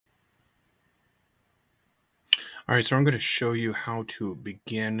All right, so I'm going to show you how to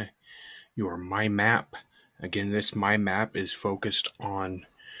begin your My Map. Again, this My Map is focused on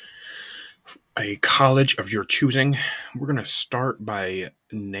a college of your choosing. We're going to start by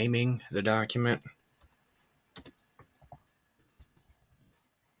naming the document.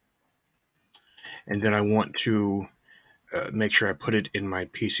 And then I want to make sure I put it in my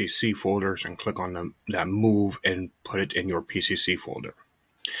PCC folders and click on that move and put it in your PCC folder.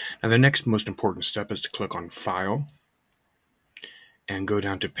 Now, the next most important step is to click on File and go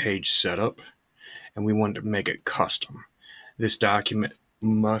down to Page Setup. And we want to make it custom. This document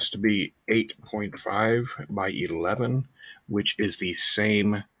must be 8.5 by 11, which is the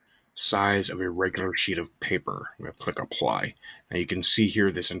same size of a regular sheet of paper. I'm going to click Apply. Now you can see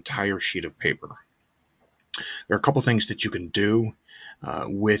here this entire sheet of paper. There are a couple things that you can do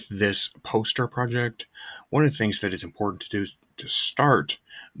with this poster project. One of the things that is important to do is to start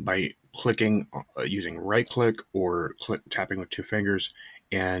by clicking using right click or tapping with two fingers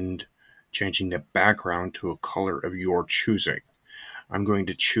and changing the background to a color of your choosing. I'm going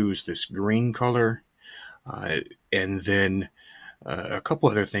to choose this green color, and then a couple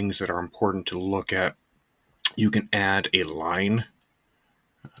other things that are important to look at. You can add a line,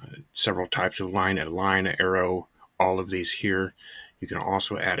 several types of line, a line, an arrow, all of these here. You can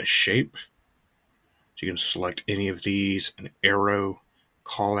also add a shape. So you can select any of these, an arrow,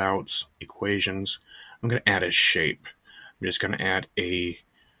 callouts, equations. I'm going to add a shape. I'm just going to add a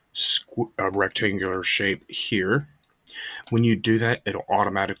rectangular shape here. When you do that, it'll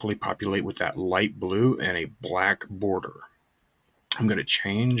automatically populate with that light blue and a black border. I'm going to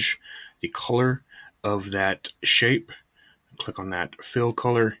change the color of that shape. Click on that fill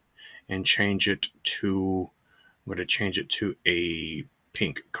color and change it to, I'm going to change it to a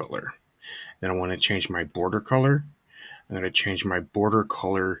pink color. Then I want to change my border color. I'm going to change my border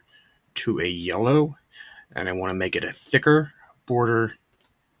color to a yellow, and I want to make it a thicker border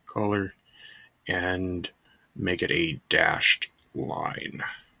color and make it a dashed line.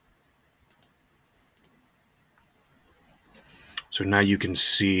 So now you can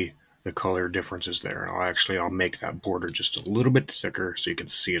see the color differences there. I'll make that border just a little bit thicker so you can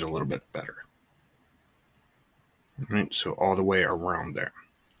see it a little bit better. All right, so all the way around there.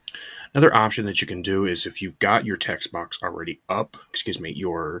 Another option that you can do is if you've got your text box already up,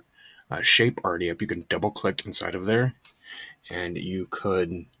 your shape already up, you can double click inside of there and you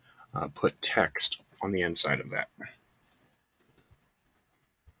could put text on the inside of that.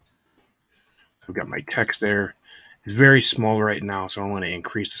 I've got my text there. It's very small right now, so I want to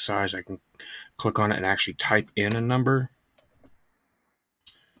increase the size. I can click on it and actually type in a number,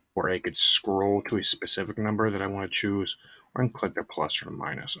 or I could scroll to a specific number that I want to choose, or I can click the plus or the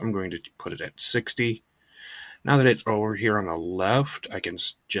minus. I'm going to put it at 60. Now that it's over here on the left, I can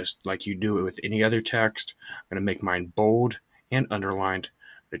just, like you do it with any other text, I'm going to make mine bold and underlined.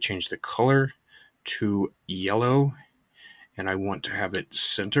 I'm going to change the color to yellow, and I want to have it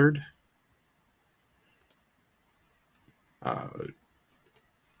centered.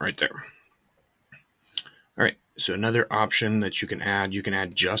 Right there. All right, so another option that you can add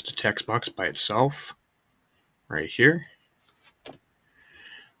just a text box by itself right here.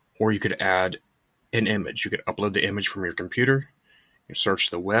 Or you could add an image. You could upload the image from your computer, you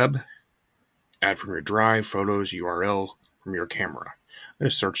search the web, add from your drive, photos, URL from your camera. I'm going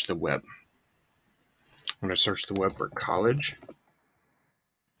to search the web. I'm going to search the web for college.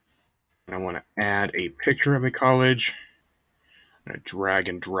 And I want to add a picture of a college. I'm going to drag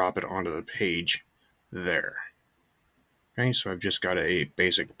and drop it onto the page there. Okay, so I've just got a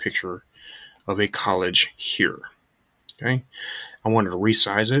basic picture of a college here. Okay, I wanted to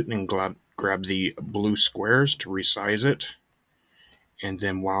resize it and grab the blue squares to resize it. And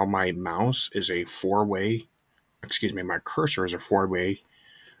then while my mouse is a four-way, my cursor is a four-way,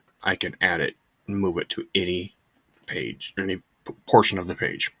 I can add it and move it to any page, any portion of the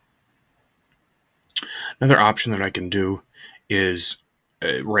page. Another option that I can do is,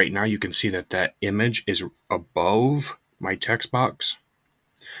 right now you can see that image is above my text box.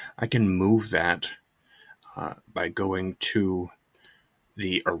 I can move that by going to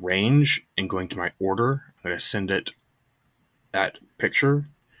the arrange and going to my order. I'm going to send that picture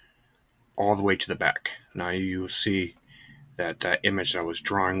all the way to the back. Now you'll see that image that I was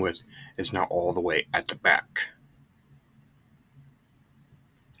drawing with is now all the way at the back.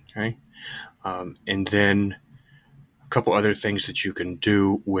 Okay, and then a couple other things that you can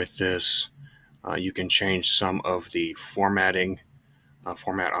do with this. You can change some of the format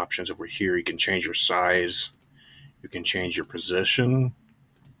options over here. You can change your size. You can change your position.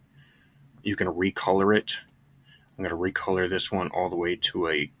 You can recolor it. I'm going to recolor this one all the way to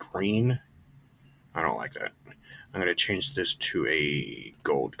a green. I don't like that. I'm going to change this to a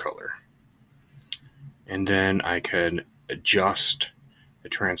gold color. And then I can adjust the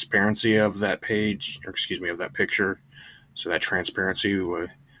transparency of that page, or excuse me, of that picture. So that transparency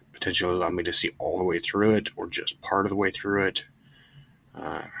would potentially allow me to see all the way through it or just part of the way through it.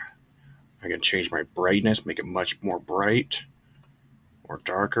 I can change my brightness, make it much more bright or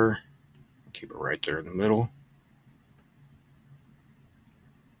darker. Keep it right there in the middle.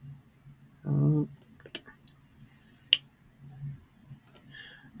 And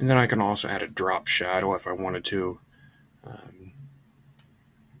then I can also add a drop shadow if I wanted to.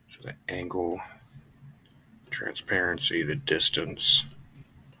 So the angle, transparency, the distance.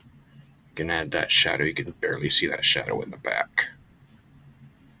 You can add that shadow. You can barely see that shadow in the back.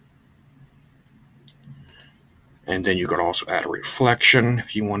 And then you could also add a reflection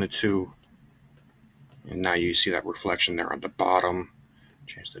if you wanted to. And now you see that reflection there on the bottom.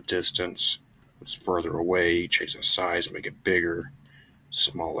 Change the distance. It's further away. Change the size, make it bigger,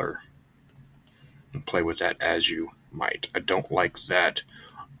 smaller. And play with that as you might. I don't like that.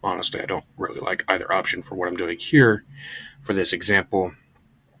 Honestly, I don't really like either option for what I'm doing here for this example.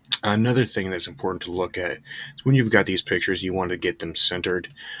 Another thing that's important to look at is when you've got these pictures, you want to get them centered.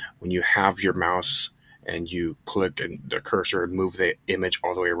 When you have your mouse and you click and the cursor and move the image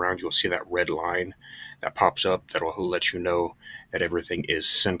all the way around, you'll see that red line that pops up that'll let you know that everything is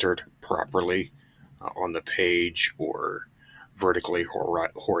centered properly on the page or vertically or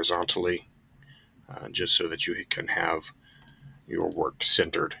horizontally, just so that you can have your work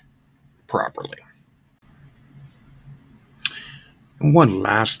centered properly. And one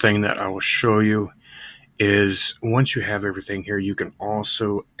last thing that I will show you is once you have everything here, you can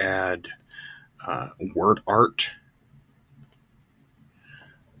also add word art.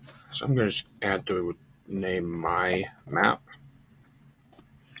 So I'm going to add the name My Map.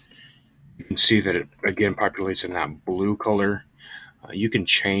 You can see that it again populates in that blue color. You can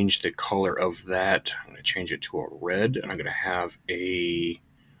change the color of that. I'm going to change it to a red, and I'm going to have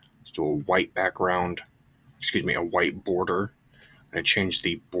let's do a white background, a white border. I'm going to change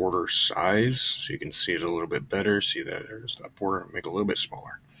the border size so you can see it a little bit better. See that there's that border, make it a little bit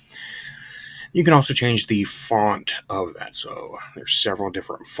smaller. You can also change the font of that. So there's several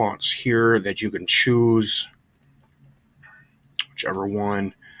different fonts here that you can choose. Whichever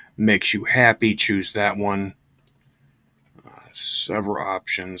one makes you happy, choose that one. Several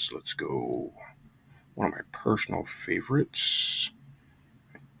options. Let's go. One of my personal favorites,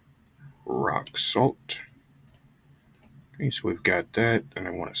 Rock Salt. Okay, so we've got that, and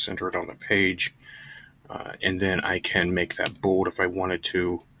I want to center it on the page. And then I can make that bold if I wanted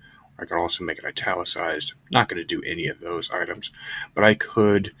to. I could also make it italicized. Not going to do any of those items, but I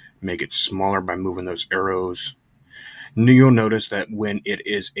could make it smaller by moving those arrows. You'll notice that when it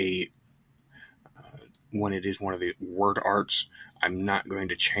is one of the word arts, I'm not going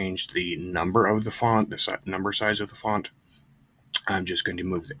to change the number of the font, the number size of the font. I'm just going to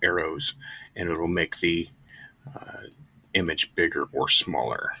move the arrows, and it'll make the image bigger or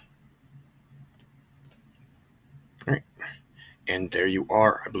smaller. All right. And there you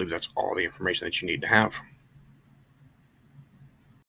are. I believe that's all the information that you need to have.